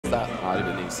that. I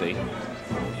didn't even see.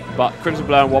 But Crimson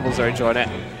Blur and Wobbles are enjoying it.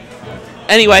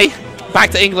 Anyway,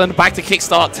 back to England, back to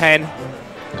Kickstart 10.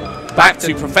 Back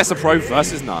to Professor Pro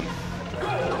versus n0ne.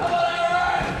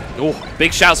 Oh,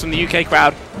 big shouts from the UK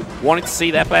crowd. Wanting to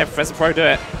see their player, Professor Pro, do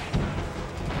it.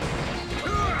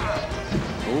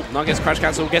 Oh, n0ne gets crouch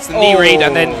cancel, gets the knee read,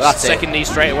 and then second knee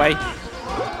straight away.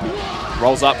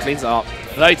 Rolls up, cleans it up.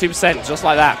 32%, just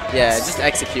like that. Yeah, just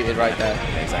executed right there.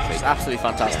 Exactly. It's absolutely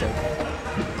fantastic.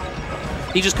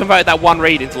 He just converted that one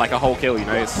read into like a whole kill, you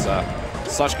know. It's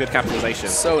such good capitalization.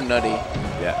 So nutty.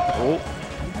 Yeah.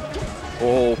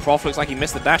 Oh, Prof looks like he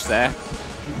missed the dash there.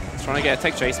 He's trying to get a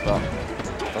tech chase, but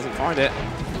doesn't find it.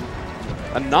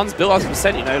 And n0ne's built up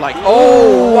percent, you know, like.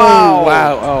 Oh, wow.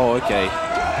 Wow. Oh, okay.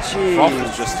 Jeez. Prof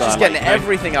is just getting like,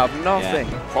 everything out of nothing.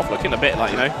 Yeah. Prof looking a bit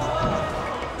like, you know,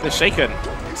 they're shaken,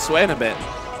 sweating a bit.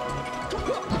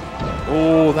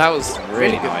 Oh, that was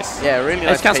really nice. Yeah, really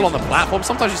nice. Edge cancel on the platform.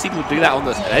 Sometimes you see people do that on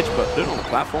the edge, but do it on the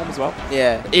platform as well.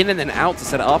 Yeah. In and then out to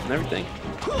set it up and everything.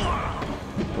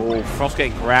 Oh, Frost's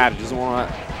getting grabbed. He doesn't want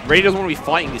to. Really doesn't want to be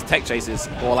fighting these tech chases,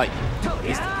 or like.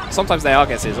 Sometimes they are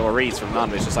guesses or reads from n0ne.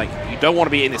 But it's just like you don't want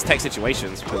to be in these tech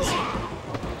situations because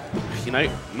you know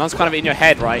n0ne's kind of in your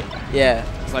head, right? Yeah.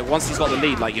 It's like once he's got the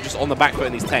lead, like you're just on the back foot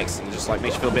in these techs, and it just like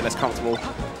makes you feel a bit less comfortable.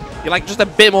 You're like just a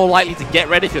bit more likely to get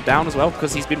ready if you're down as well,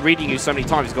 because he's been reading you so many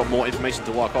times. He's got more information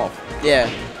to work off. Yeah.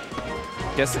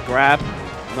 Gets the grab,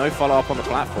 no follow up on the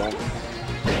platform.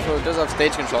 So it does have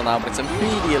stage control now, but it's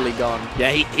immediately gone.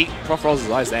 Yeah, Prof rolls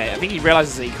his eyes there. I think he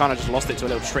realizes that he kind of just lost it to a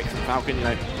little trick from Falcon, you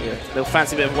know. Yeah. Little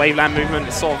fancy bit of waveland movement.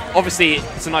 It's sort of, obviously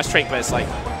it's a nice trick, but it's like.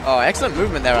 Oh, excellent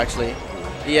movement there actually.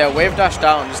 The wave dash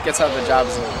down just gets out of the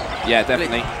jabs. And yeah,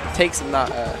 definitely. Really takes in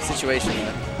that situation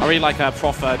there. I really like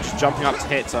Prof just jumping up to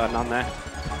hit n0ne there.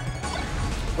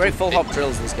 Great full hop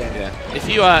drills this game. Yeah. If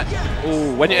you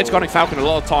when you're edge guarding Falcon, a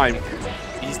lot of time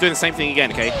he's doing the same thing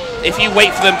again. Okay. If you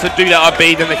wait for them to do that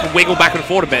RB, then they can wiggle back and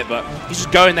forth a bit. But he's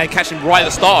just going there, catching right at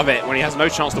the start of it when he has no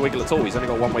chance to wiggle at all. He's only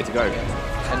got one way to go.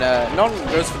 And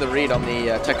n0ne goes for the read on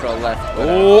the tech roll left.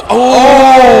 But,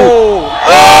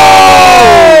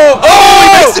 he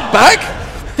makes it back.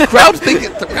 The crowd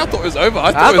thought it was over.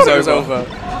 I thought it was over.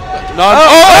 n0ne.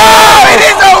 It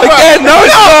is over! Again, no,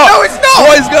 it's not! No, it's not!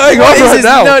 What is going on right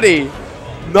now? Nutty.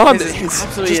 n0ne is just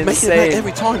absolutely insane. making it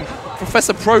every time.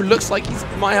 Professor Pro looks like he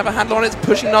might have a handle on it. It's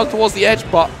pushing n0ne towards the edge,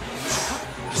 but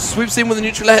swoops in with a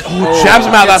neutral head. Jabs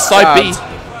him out that side B.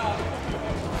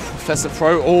 Professor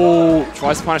Pro,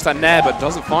 tries to punish that nair, but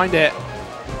doesn't find it.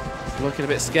 Looking a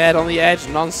bit scared on the edge.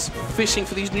 n0ne's fishing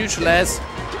for these neutral airs.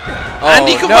 And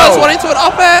he converts one into an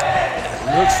up air.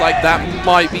 Looks like that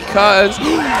might be curtains.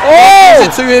 Gives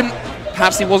it to him.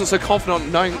 Perhaps he wasn't so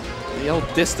confident knowing the old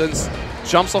distance.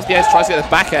 Jumps off the edge, tries to get the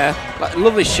back air. Like,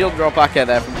 lovely shield drop back air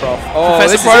there from Prof.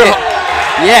 Professor Pro,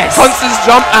 yes, hunts his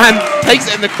jump and takes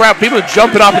it in the crowd. People are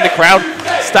jumping up in the crowd,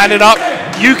 standing up.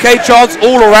 UK chants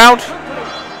all around.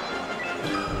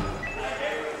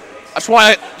 That's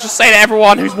why I just say to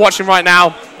everyone who's watching right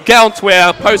now, get on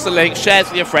Twitter, post a link, share it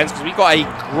with your friends, because we've got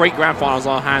a great grand finals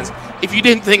on our hands. If you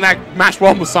didn't think that match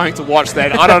 1 was something to watch,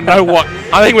 then I don't know what.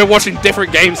 I think we're watching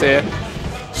different games here.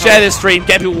 Share this stream,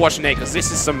 get people watching it, because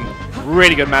this is some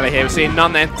really good melee here. We're seeing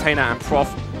n0ne the Entertainer and Prof,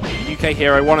 UK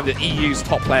hero, one of the EU's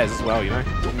top players as well, you know.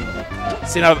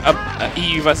 Seeing a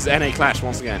EU versus NA clash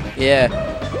once again. Yeah.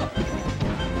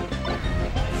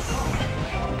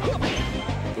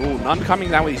 Ooh, n0ne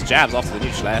coming down with these jabs after the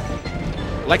neutral air.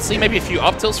 I'd like to see maybe a few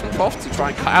up tilts from Prof to try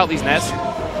and cut out these nets.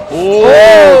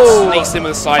 Sneaks him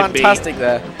with the side B. Fantastic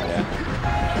there.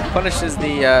 Yeah. Punishes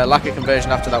the lack of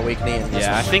conversion after that weak knee.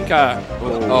 Yeah, I think. Yeah.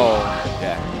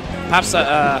 Perhaps,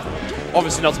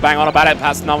 obviously not to bang on about it.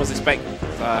 Perhaps n0ne was expecting.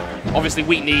 Obviously,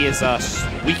 weak knee is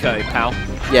weaker in PAL.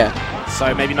 Yeah.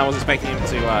 So maybe n0ne was expecting him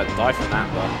to die from that,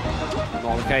 but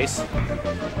not the case.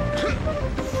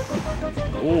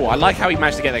 Oh, I like how he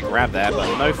managed to get that grab there,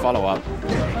 but no follow up.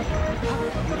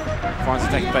 Finds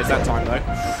the taking place that time though.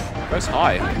 Goes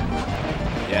high.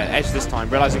 Yeah, edge this time,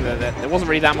 realizing that there wasn't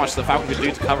really that much the Falcon could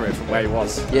do to cover it from where he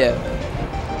was. Yeah.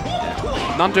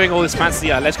 n0ne doing all this fancy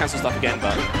ledge cancel stuff again,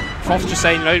 but Prof's just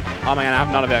saying, you know, I'm going to have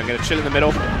none of it. I'm going to chill in the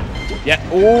middle. Yeah.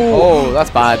 Oh, that's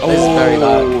bad. This is very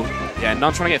bad. Yeah,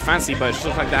 n0ne trying to get fancy, but it just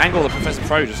looks like the angle that Professor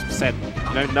Pro just said,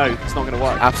 no, it's not going to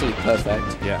work. Absolutely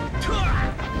perfect. Yeah.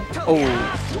 Oh.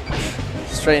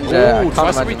 Strange.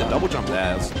 Tries to read the double jump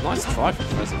there. It's a nice try for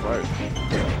Professor Pro.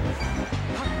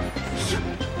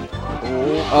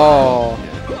 Oh.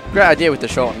 Great idea with the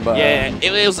short, but yeah,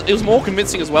 it was more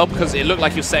convincing as well because it looked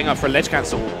like he was setting up for a ledge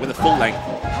cancel with a full length.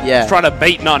 Yeah. He's trying to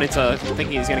bait n0ne into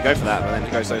thinking he's going to go for that, but then he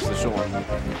goes to the short.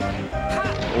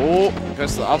 Oh,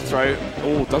 goes to the up throw.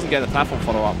 Oh, doesn't get the platform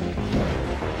follow-up.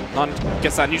 n0ne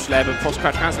gets that neutral air, but Prof's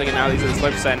crouch cancelling it now. He's at his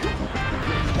low percent.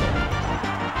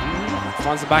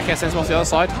 Finds the back air, sends him off the other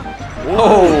side.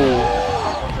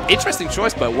 Oh! Interesting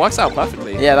choice, but it works out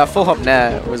perfectly. Yeah, that full hop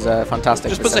nair was fantastic.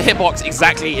 Just puts a hitbox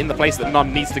exactly in the place that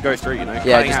n0ne needs to go through, you know,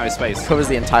 cutting out his space. Covers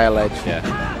the entire ledge.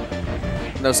 Yeah.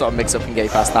 No sort of mix-up can get you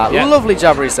past that. Yeah. Lovely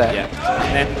jab reset. Yeah.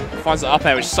 And then finds the up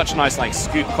air, which is such a nice like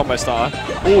scoop combo starter.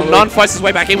 Oh, n0ne fights his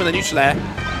way back in with a neutral air.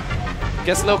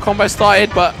 Gets a little combo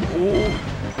started, but ooh,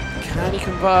 can he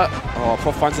convert? Oh,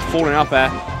 Prof finds a falling up air.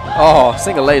 Oh,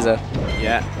 single laser.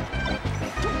 Yeah.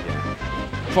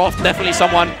 Prof definitely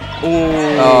someone.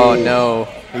 Ooh, oh no.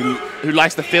 Who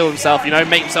likes to feel himself, you know,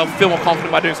 make himself feel more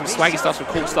confident by doing some swaggy stuff, some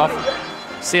cool stuff.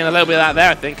 Seeing a little bit of that there,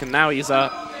 I think, and now he's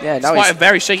yeah, now despite a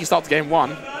very shaky start to game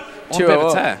 1. On a bit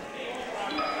of a tear.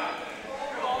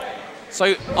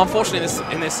 So, unfortunately,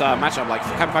 in this matchup, like,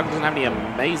 Captain Falcon doesn't have any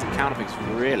amazing counterpicks,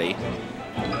 really.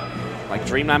 Like,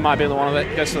 Dreamland might be the one of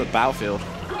it. Goes to the battlefield.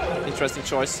 Interesting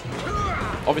choice.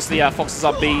 Obviously, Fox is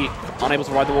up B, unable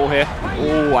to ride the wall here.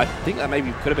 Oh, I think that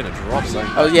maybe could have been a drop zone.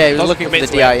 Oh, yeah, he was looking for the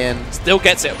DI in. Still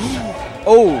gets it.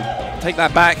 Oh! Take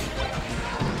that back.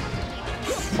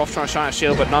 Prof trying to shine a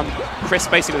shield, but n0ne crisp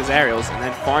spacing with his aerials, and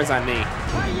then finds that knee.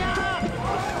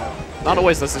 n0ne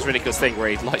always does this ridiculous thing where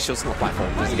he light shields on the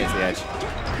platform just to get to the edge.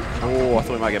 Oh, I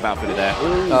thought we might get battlefielded there.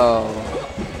 Ooh. Oh,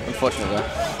 unfortunately.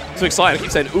 Too excited, I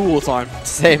keep saying ooh all the time.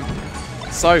 Same.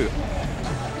 So,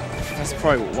 Professor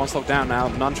Pro, one stock down now.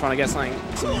 n0ne trying to get some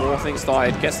more things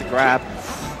started. Gets the grab.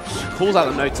 Calls out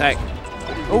the no tech.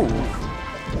 Ooh.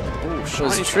 Oh,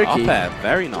 shiny tricky. Up air.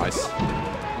 Very nice.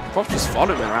 Prof just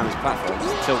following him around his platforms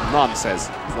until n0ne says,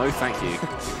 no thank you.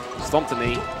 Stomp the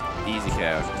knee, easy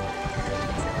KO.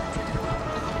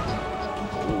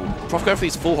 Ooh. Prof going for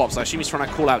these full hops. I assume he's trying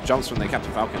to call out jumps from the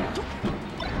Captain Falcon.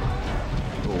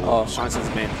 Ooh. Oh, shine sends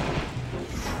him in.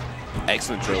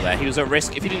 Excellent drill there. He was at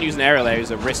risk. If he didn't use an aerial there, he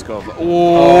was at risk of...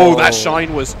 Oh, that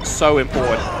shine was so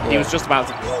important. Yeah. He was just about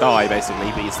to die,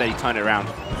 basically, but instead he turned it around.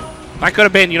 That could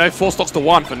have been, you know, 4 stocks to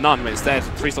 1 for n0ne, but instead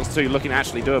 3 stocks to 2, looking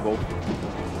actually doable.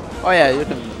 Oh yeah, you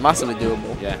can massively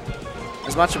doable. Yeah.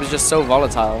 This matchup is just so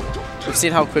volatile. We've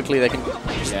seen how quickly they can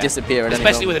just disappear at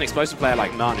especially with an explosive player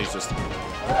like n0ne, who's just...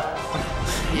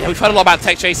 Yeah, we've heard a lot about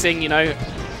tech chasing, you know.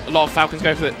 A lot of Falcons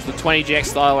go for the 20 GX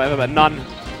style, whatever, but n0ne,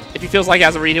 if he feels like he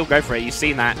has a read, he'll go for it. You've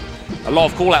seen that. A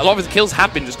lot of his kills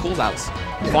have been just call outs.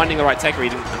 Finding the right tech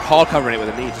read and hard covering it with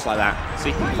a knee just like that.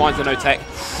 So he finds the no tech.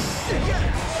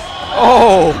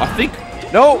 Oh, I think...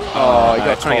 No! Oh, he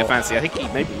got trying to get fancy. I think he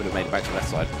maybe would have made it back to the left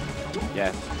side.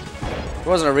 Yeah. It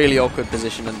wasn't a really awkward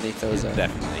position underneath those.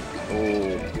 Definitely.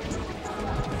 Oh.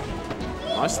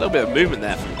 Nice little bit of movement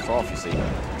there from Prof, you see.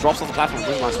 Drops off the platform,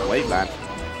 does a nice wave land.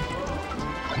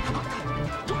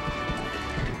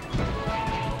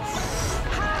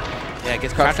 Yeah,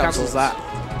 gets crouch cancels that.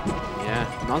 Yeah,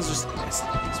 n0ne's just...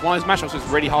 It's one of those matchups where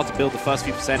it's really hard to build the first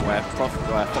few percent where Prof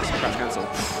Fox can crouch cancel.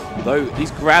 Though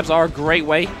these grabs are a great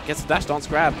way. Gets a dash dance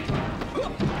grab.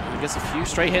 Gets a few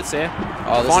straight hits here.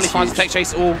 Oh, finally finds a tech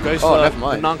chase. Oh, goes for the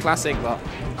n0ne classic, but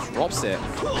drops it.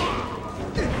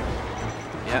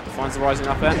 Yeah, finds the rising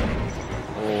up there.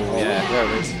 Oh, yeah. There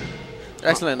it is.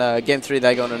 Excellent game 3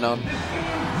 there going to n0ne.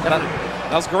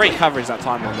 That was great coverage that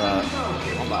time on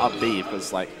the up B,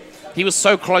 because like he was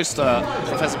so close to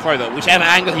Professor Pro that whichever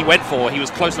angle he went for, he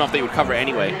was close enough that he would cover it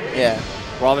anyway. Yeah.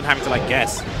 Rather than having to like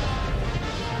guess.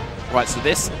 Right, so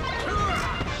this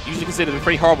usually considered a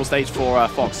pretty horrible stage for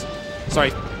Fox.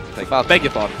 Sorry, beg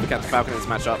your pardon, for Captain Falcon in this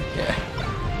matchup. Yeah.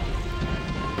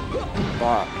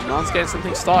 But n0ne's getting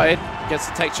something started. Gets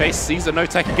the tech chase, sees the no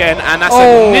tech again, and that's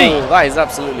a knee. That is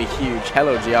absolutely huge.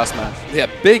 Hello, GR Smash. Yeah,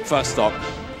 big first stop.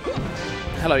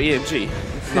 Hello, EMG.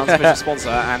 n0ne's official sponsor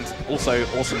and also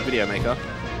awesome video maker.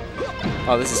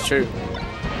 Oh, this is true.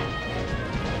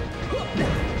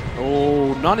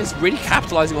 Oh, n0ne is really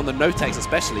capitalizing on the no techs,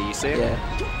 especially. You see it? Yeah.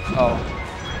 Oh.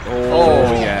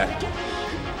 Oh, yeah.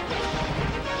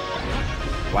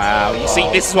 Wow. You see,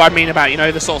 this is what I mean about, you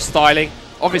know, the sort of styling.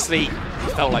 Obviously,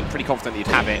 he felt like pretty confident he'd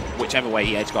have it, whichever way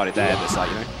he edge guarded there. But it's like,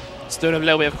 you know, just doing a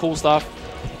little bit of cool stuff,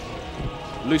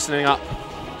 loosening up.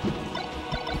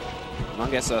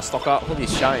 n0ne gets a stock up. All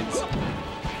these shines.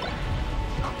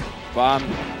 But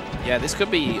yeah, this could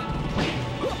be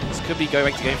going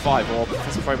back to game 5, or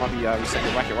Professor Pro might be resetting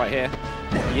the bracket right here.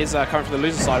 He is coming from the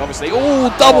loser side, obviously.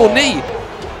 Oh, double knee!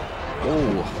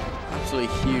 Oh,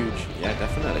 absolutely huge. Yeah,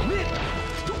 definitely.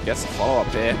 Gets a follow up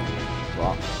here,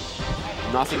 but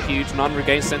nothing huge. n0ne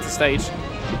regains center stage.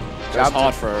 It's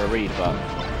hard for a read, but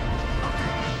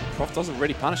Prof doesn't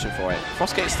really punish him for it.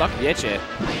 Prof's getting stuck at the edge here.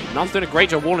 n0ne's doing a great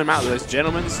job walling him out with those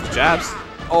gentlemen's jabs.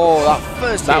 Oh, that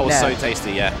first That hit was there. so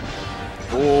tasty, yeah.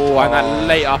 Oh, and that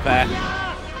late up air.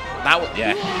 That was,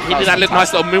 yeah. He did that little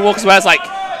nice little moonwalk as well. It's like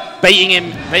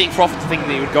baiting Prof to think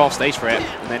that he would go off stage for it,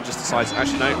 and then just decides,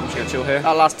 actually, no, I'm just going to chill here.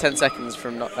 That last 10 seconds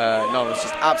from n0ne was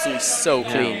just absolutely so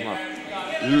clean.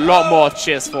 A lot more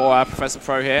cheers for Professor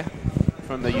Pro here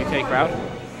from the UK crowd.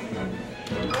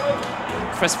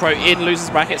 Professor Pro in losers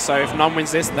bracket, so if n0ne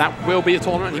wins this, that will be the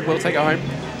tournament. He will take it home.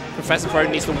 Professor Pro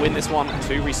needs to win this one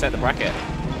to reset the bracket.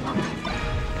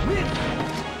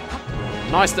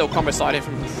 Nice little combo side here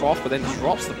from Prof, but then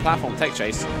drops the platform tech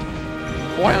chase.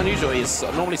 Quite unusual. It's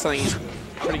normally something he's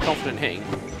pretty confident hitting.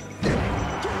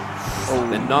 Oh,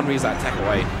 then n0ne reads that tech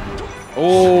away.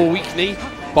 Oh, weak knee.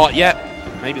 But yeah,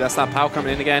 maybe that's that power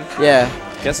coming in again. Yeah.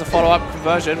 Gets a follow-up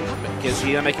conversion. Gives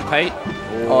you make him pay.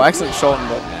 Oh, excellent shorten,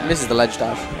 but misses the ledge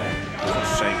dash.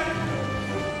 That's a shame.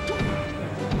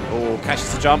 Oh,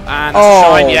 catches the jump and that's a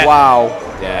shine. Yeah. Wow.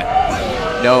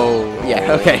 Yeah. No.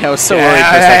 Yeah. Okay. I was so worried.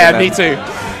 Yeah, me too.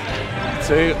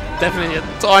 Definitely a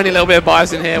tiny little bit of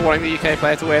bias in here, wanting the UK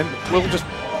player to win. We'll just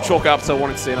chalk it up to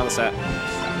wanting to see another set.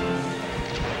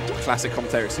 Classic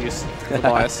commentary excuse for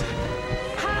bias.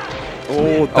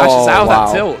 Oh, dashes out of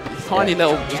that tilt. Tiny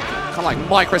little, just kind of like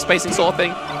micro spacing sort of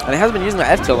thing. And he has been using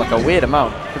that F tilt like a weird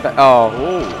amount. Oh,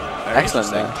 excellent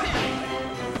there.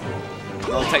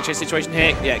 Little tech chase situation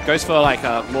here. Yeah, goes for like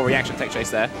a more reaction tech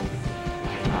chase there.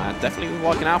 Definitely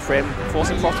working out for him,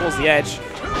 forcing Prof towards the edge.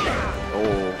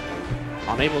 Oh,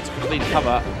 unable to complete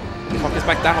cover. Prof gets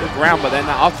back down on the ground, but then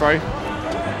that up throw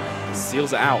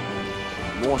seals it out.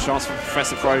 More chance for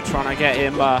Professor Pro trying to get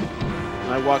him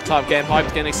worked up, getting hyped,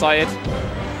 getting excited.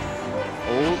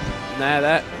 Oh,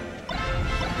 there.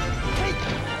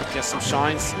 Gets some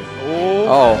shines.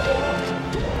 Oh.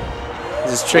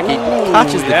 This is tricky.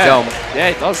 Catches the jump. Yeah,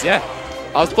 it does, yeah.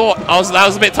 That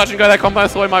was a bit touch and go, that combo. I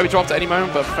thought it might be dropped at any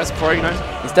moment, but Professor Pro, you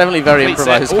know. It's definitely very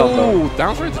improvised combo. Oh,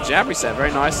 down through the jab reset.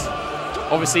 Very nice.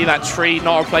 Obviously, that tree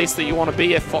not a place that you want to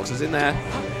be if Fox is in there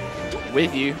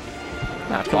with you.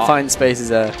 Confined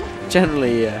spaces are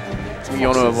generally something you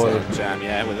want to avoid. Jam,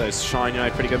 yeah, with those shine, you know,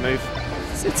 pretty good move.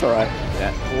 It's alright.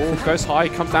 Yeah. Oh, goes high,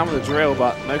 comes down with a drill,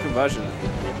 but no conversion.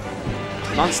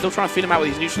 n0ne's still trying to feed him out with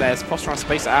these neutral airs. Prof's trying to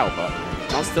space it out, but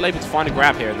n0ne's still able to find a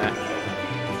grab here and there.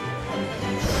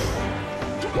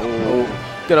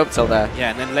 Oh, good up till there.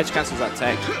 Yeah, and then ledge cancels that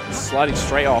tech, sliding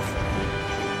straight off.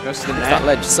 Goes to the net. That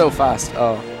ledge so fast.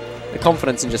 Oh, the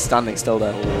confidence in just standing still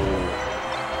there.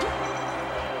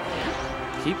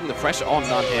 Keeping the pressure on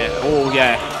n0ne here. Oh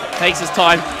yeah, takes his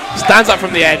time, stands up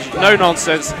from the edge, no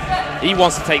nonsense. He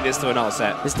wants to take this to another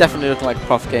set. It's definitely looking like a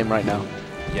Prof game right now.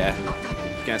 Yeah,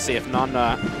 you're gonna see if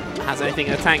n0ne has anything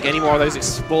in the tank, any more of those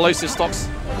explosive stocks,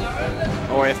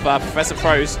 or if Professor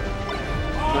Pro's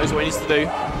knows what he needs to do.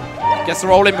 Gets the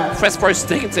roll in, but Professor Pro's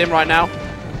sticking to him right now.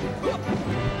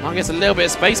 n0ne gets a little bit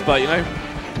of space, but you know,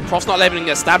 Prof's not letting him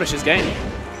establish his game.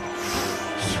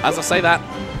 As I say that,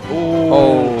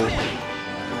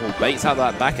 baits out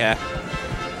that back air.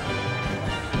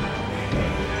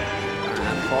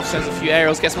 And Prof sends a few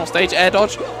aerials, gets him off stage, air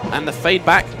dodge, and the fade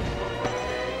back.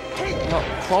 Well,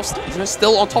 Prof's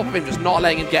still on top of him, just not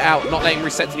letting him get out, not letting him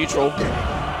reset to neutral.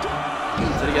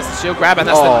 So he gets the shield grab, and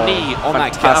that's the knee on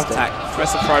that get out attack.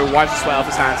 Professor Pro wipes the sweat off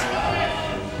his hands.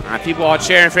 And people are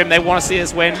cheering for him, they want to see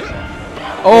this win.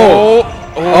 Oh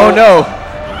no.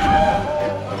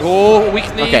 Oh,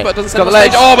 weak knee, but doesn't send the the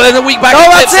stage. Oh, but then the weak back. Oh,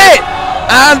 that's it!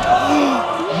 And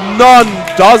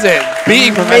n0ne does it,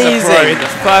 beating Professor Pro in the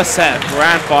first set of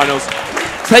Grand Finals,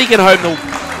 taking home the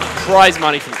prize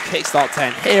money from Kickstart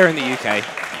 10 here in the UK.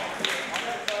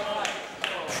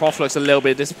 Prof looks a little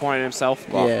bit disappointed in himself,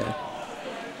 but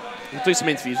we'll do some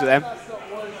interviews with them.